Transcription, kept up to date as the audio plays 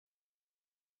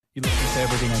You listen to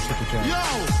everything on Triple J. Yo,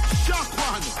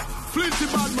 ShockOne, Flinty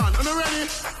bad man. Are you ready?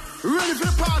 Ready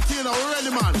for the party, you know? Ready,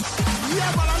 man?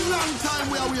 Yeah, but a long time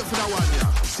we are waiting for that one,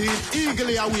 yeah. See,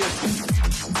 eagerly are waiting.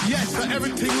 Yes, so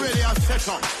everything ready are set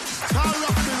up. Tall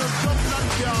rock business, jumping on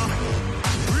car.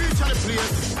 Reach the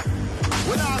place.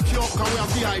 Without you, because we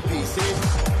are VIP, see?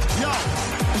 Yo,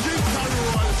 drinks are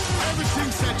roll.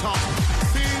 Everything set up.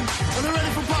 See? Are you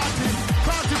ready for party?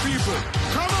 Party people,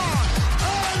 come on!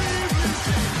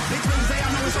 Big things they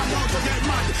know it's about to get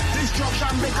mad.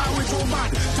 Destruction because we too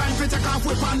bad. Time to take off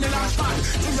with on the last pad.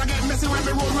 Things are get messy when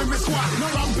we roll with the squad. No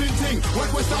ramping thing, when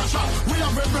we start shot. We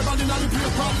have everybody in the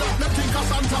place from that. Let's think of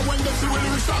Santa when they see when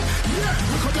we start. Yeah,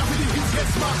 we come here for the hits get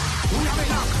smashed. We have it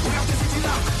locked, we have the city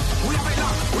locked. We have it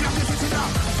locked, we have the city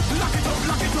locked. Lock it up,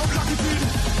 lock it up, lock it in.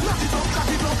 Lock it up,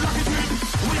 lock it up, lock it in.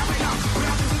 We have it locked, we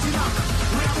have the city locked.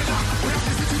 We have it locked, we have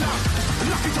the city locked.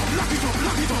 Lock it up, lock it up,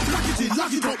 lock it up, lock it in.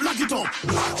 Lock it up, lock it up.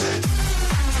 Lock it.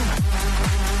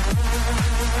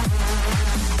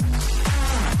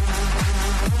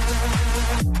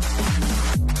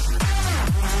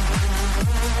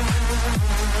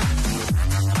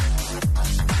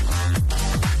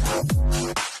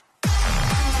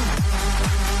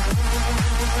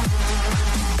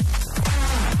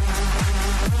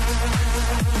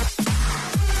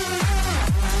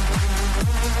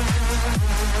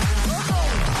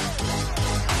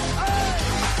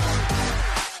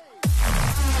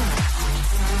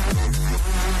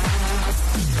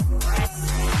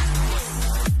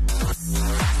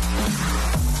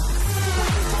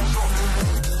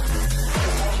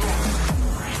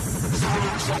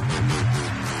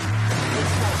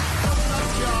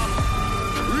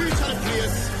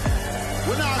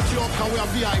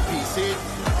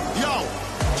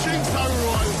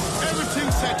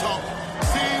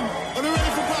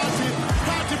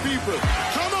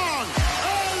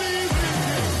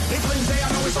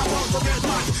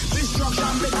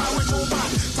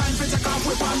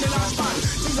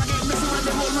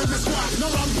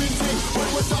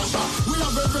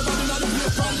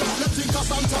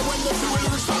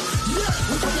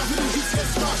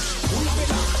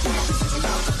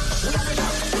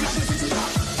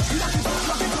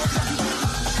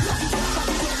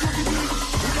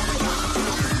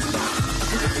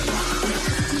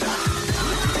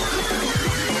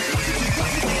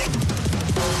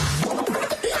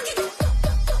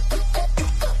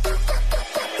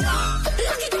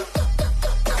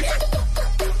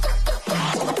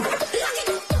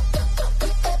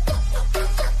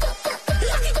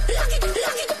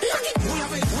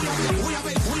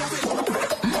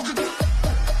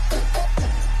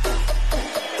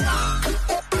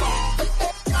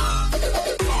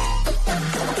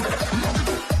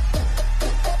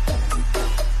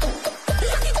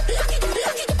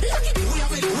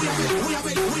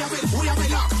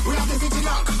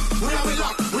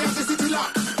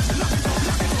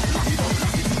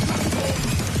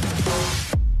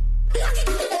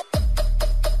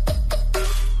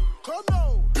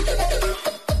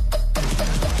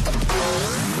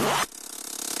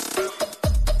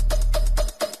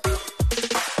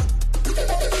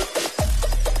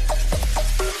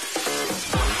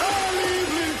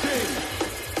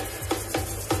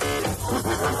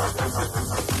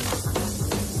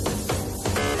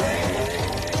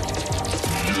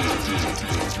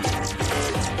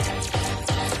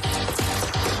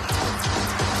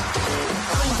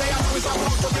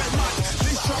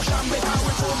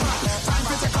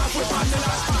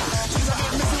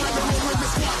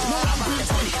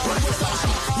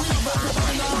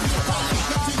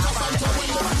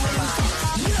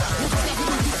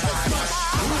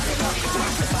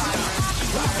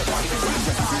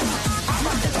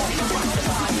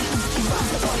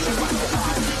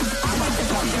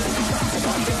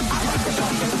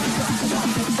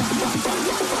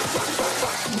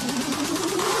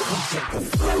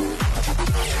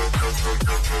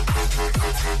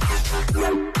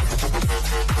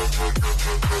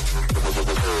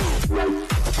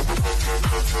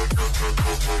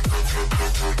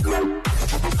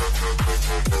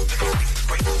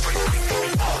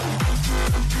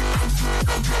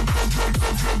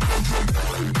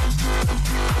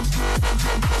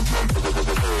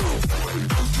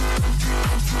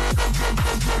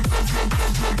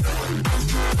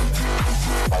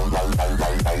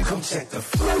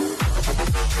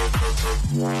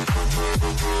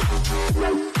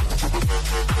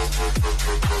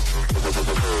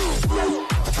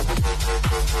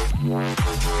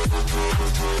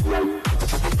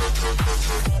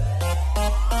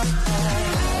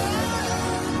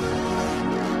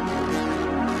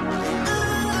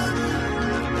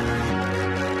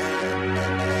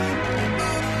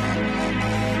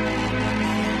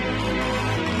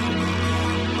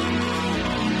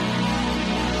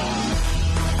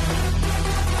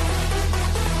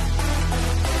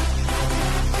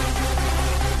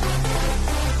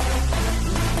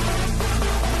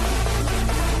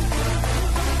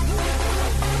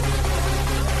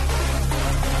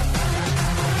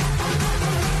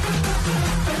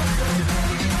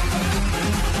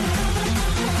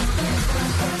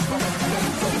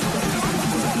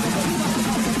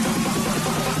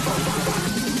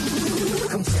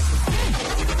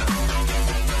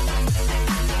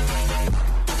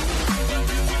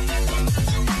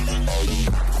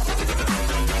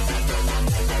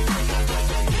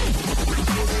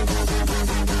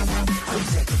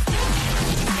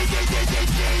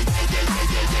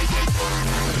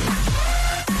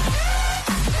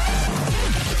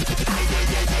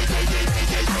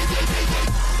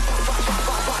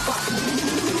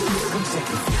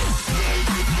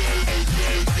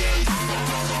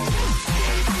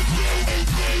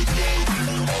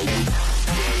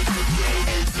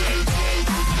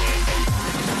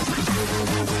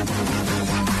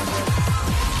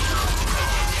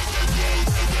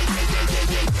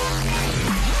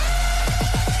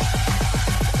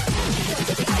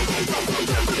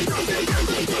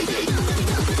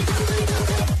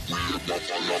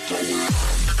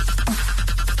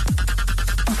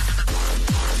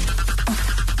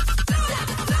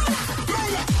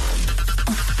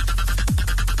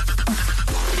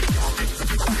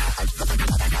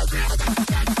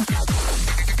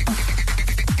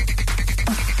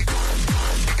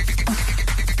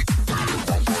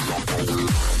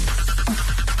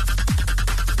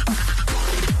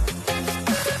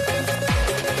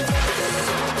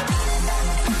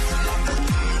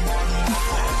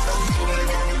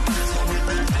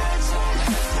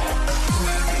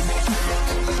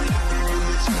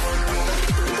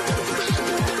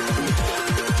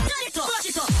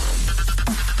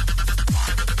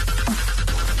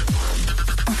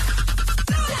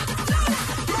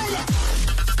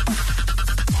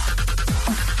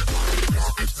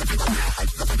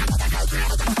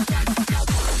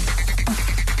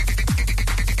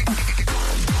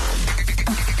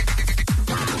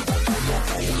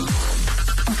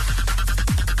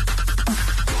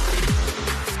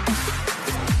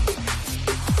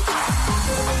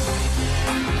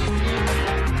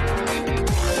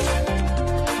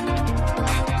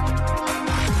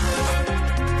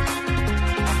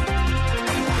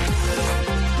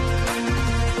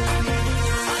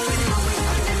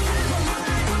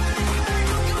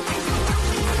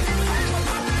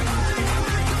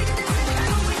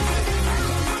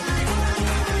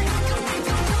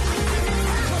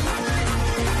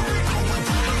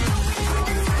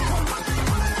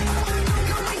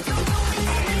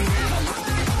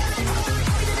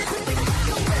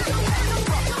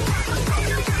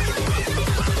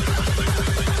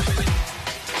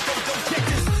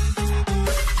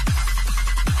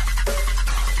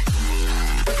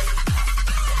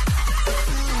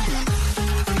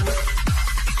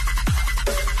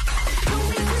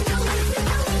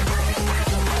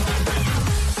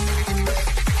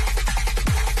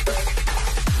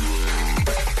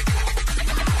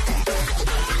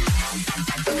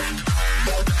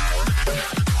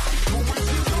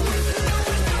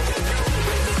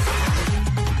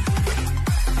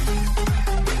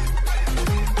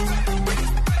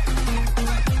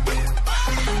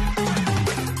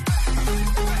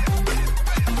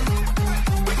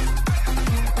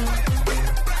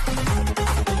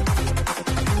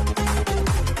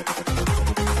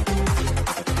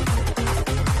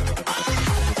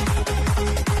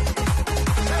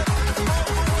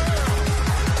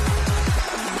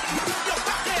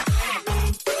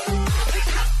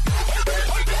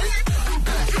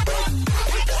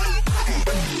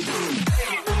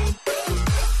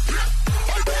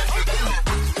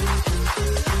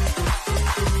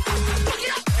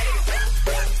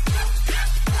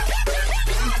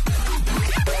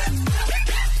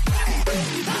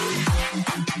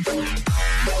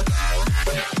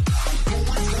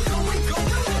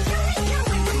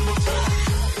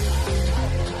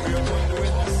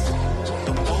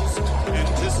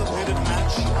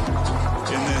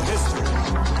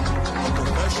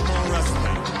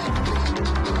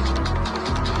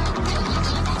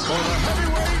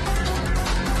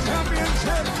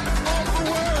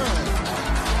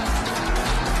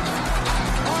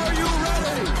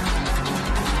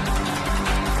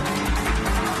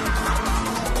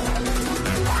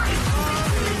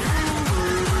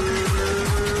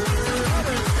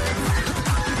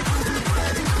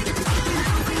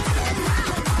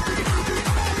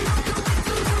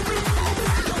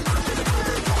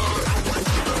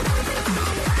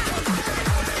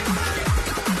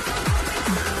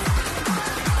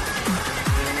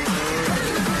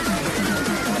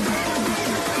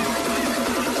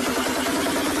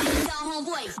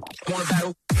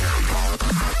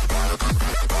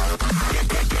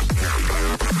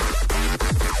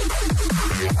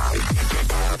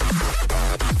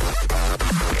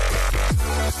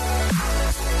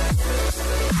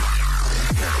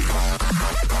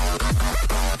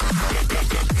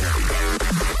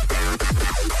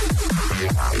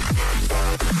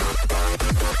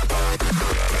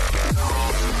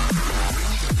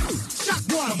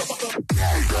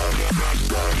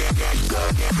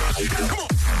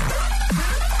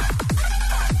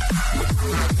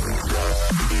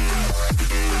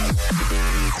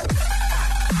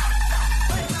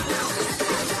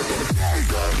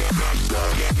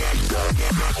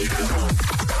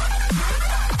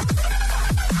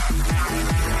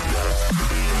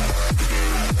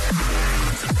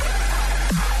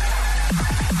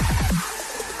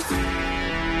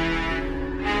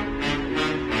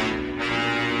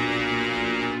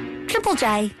 Triple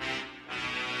J.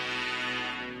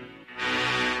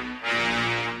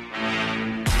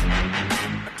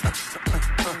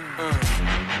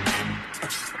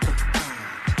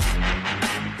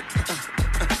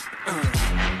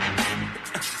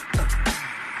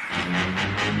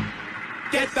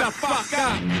 Get the fuck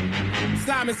up.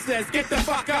 Simon says, get the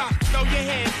fuck up. Throw your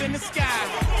hands in the sky.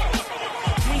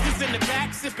 Weezer's in the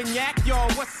back, sipping yak. Yo,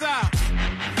 what's up?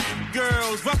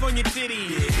 girls, rub on your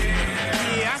titties.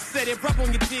 Yeah, I said it, rub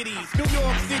on your titties. New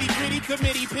York City, pretty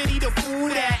committee, pity the fool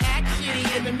that act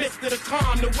shitty in the midst of the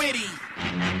calm, the witty.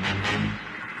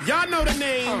 Y'all know the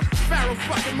name. Pharoahe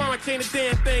fucking Monch ain't a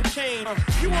damn thing changed.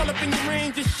 You all up in your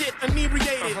range of shit,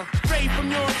 inebriated. Straight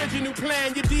from your original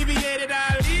plan, you deviated.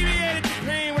 I alleviated the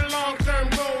pain with long-term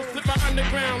goals. Slip my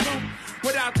underground loop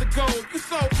without the gold. You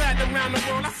so platinum around the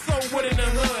world, I so wood in the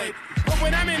hood. But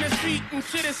when I'm in the street and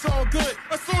shit, it's all good.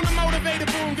 Assume the motivator,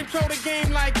 boom, control the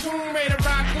game like Tomb Raider.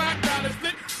 Rock, clock, dollars,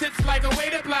 flip, tips like a way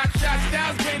to block shots.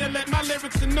 Styles greater, let my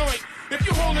lyrics annoy. If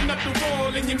you holding up the wall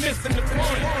and you're missing the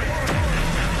point.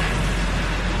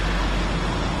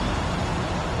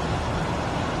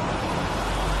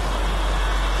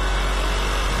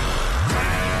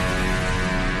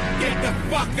 Get the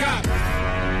fuck up.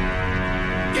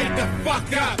 Get the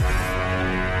fuck up.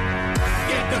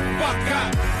 Get the fuck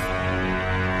up.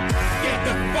 Get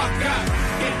the fuck up.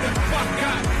 Get the fuck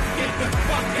up. Get the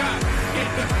fuck up. Get the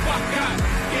fuck up.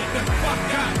 Get the fuck up.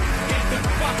 Get the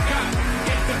fuck up. Get the fuck up.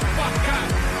 Get the fuck up.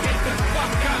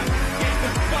 Get the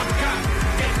fuck up.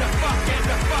 Get the fuck. Get the fuck. Get the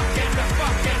fuck.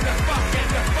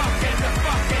 Get the fuck. Get the fuck. Get the fuck. Get the fuck.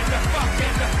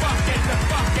 Get the fuck.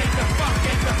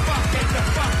 Get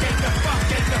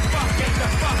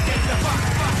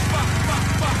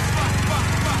the fuck. Get the fuck. Get the fuck. Get the fuck. Get the fuck. Get the fuck.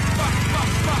 Get the fuck. Get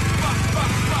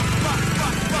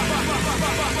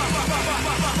the fuck.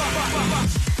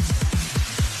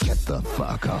 Get the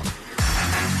fuck up.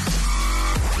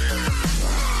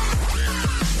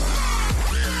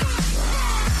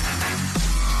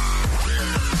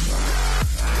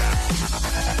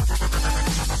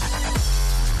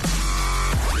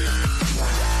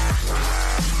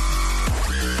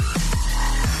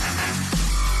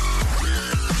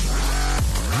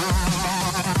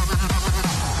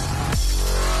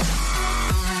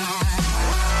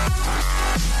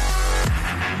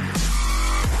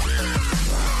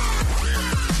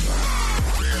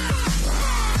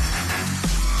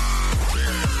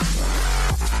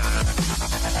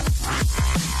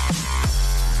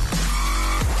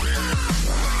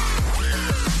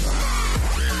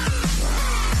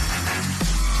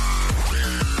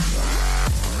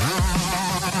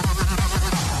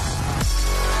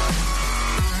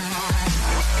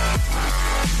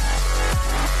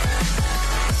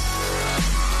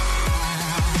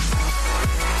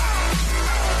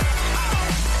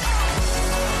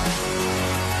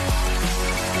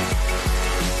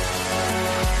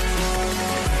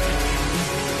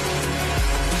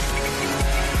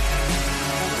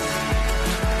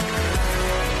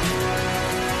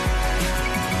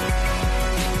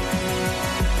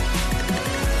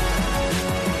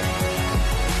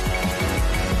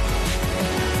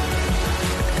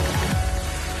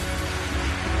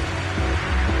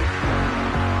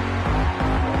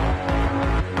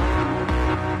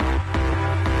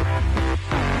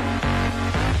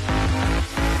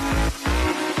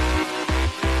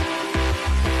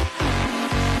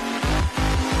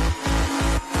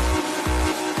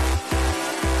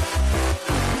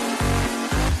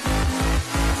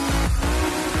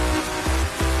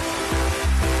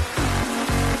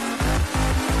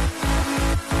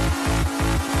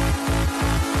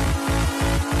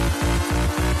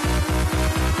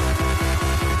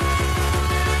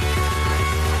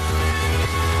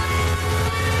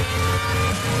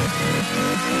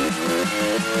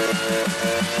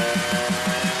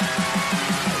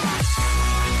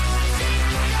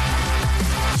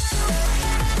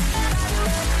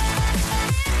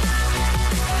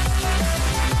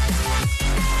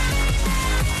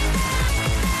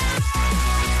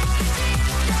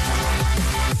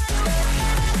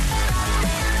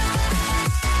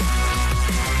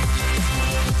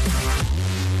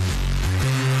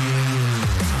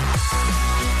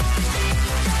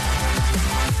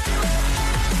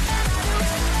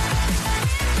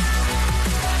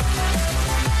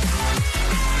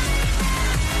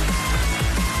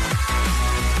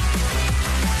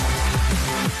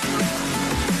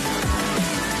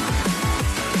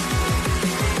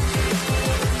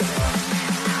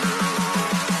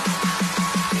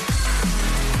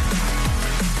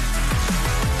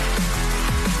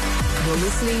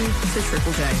 listening to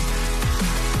Triple J.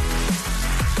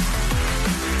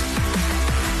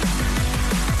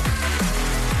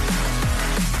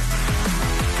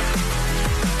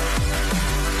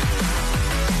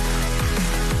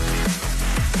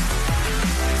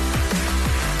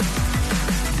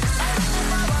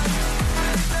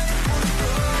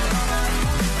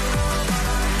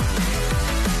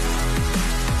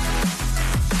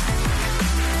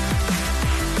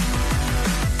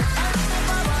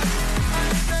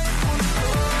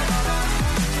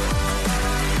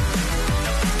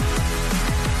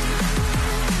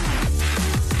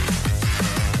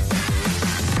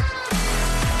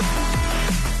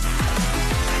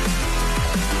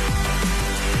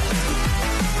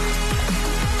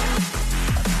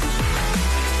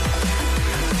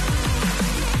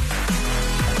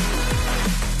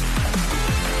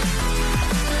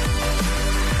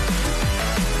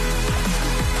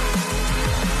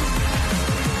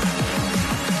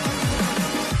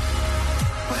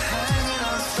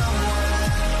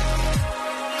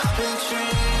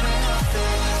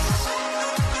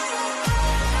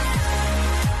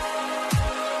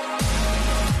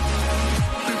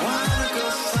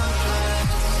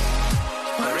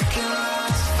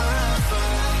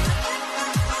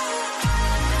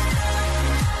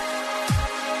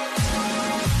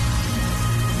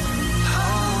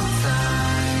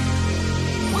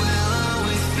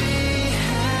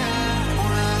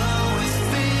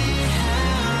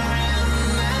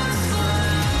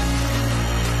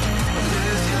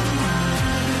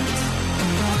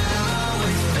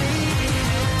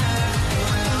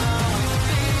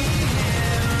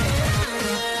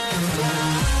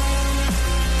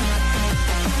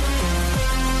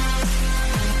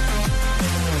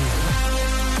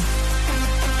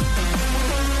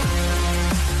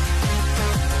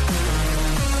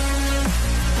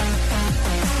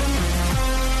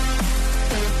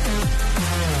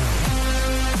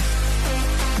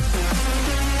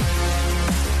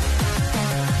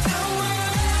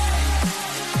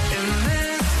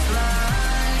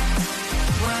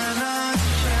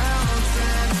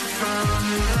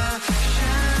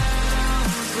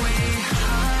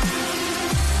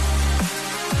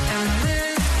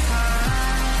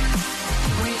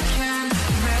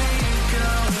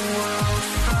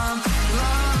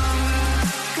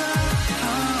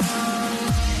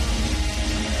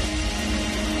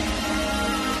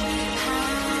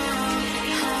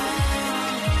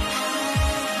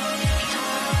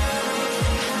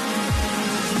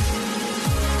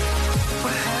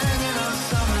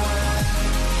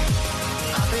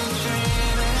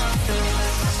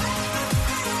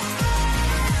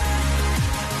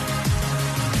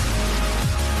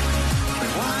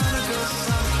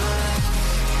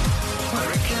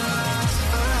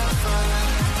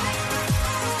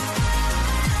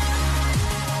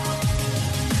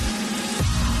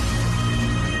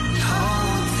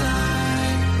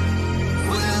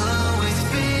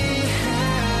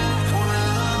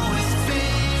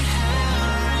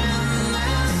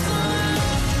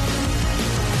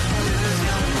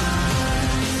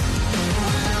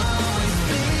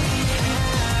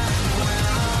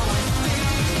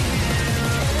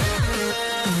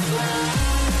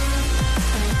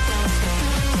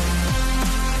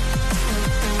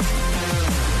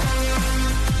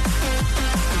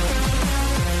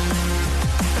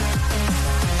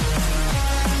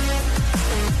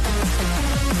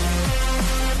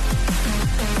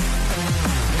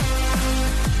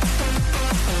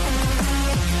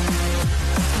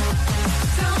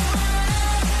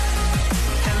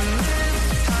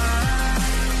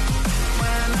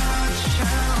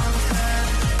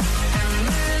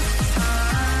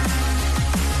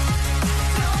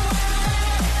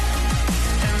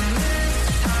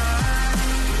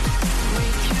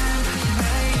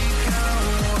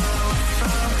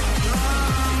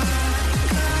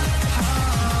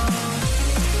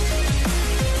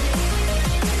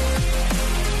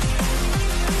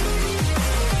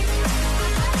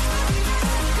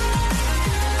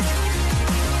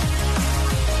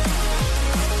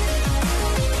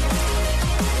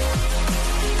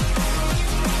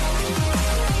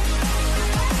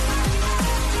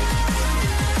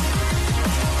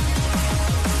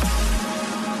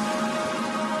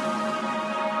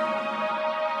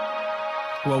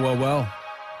 Well.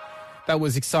 That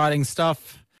was exciting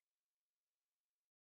stuff.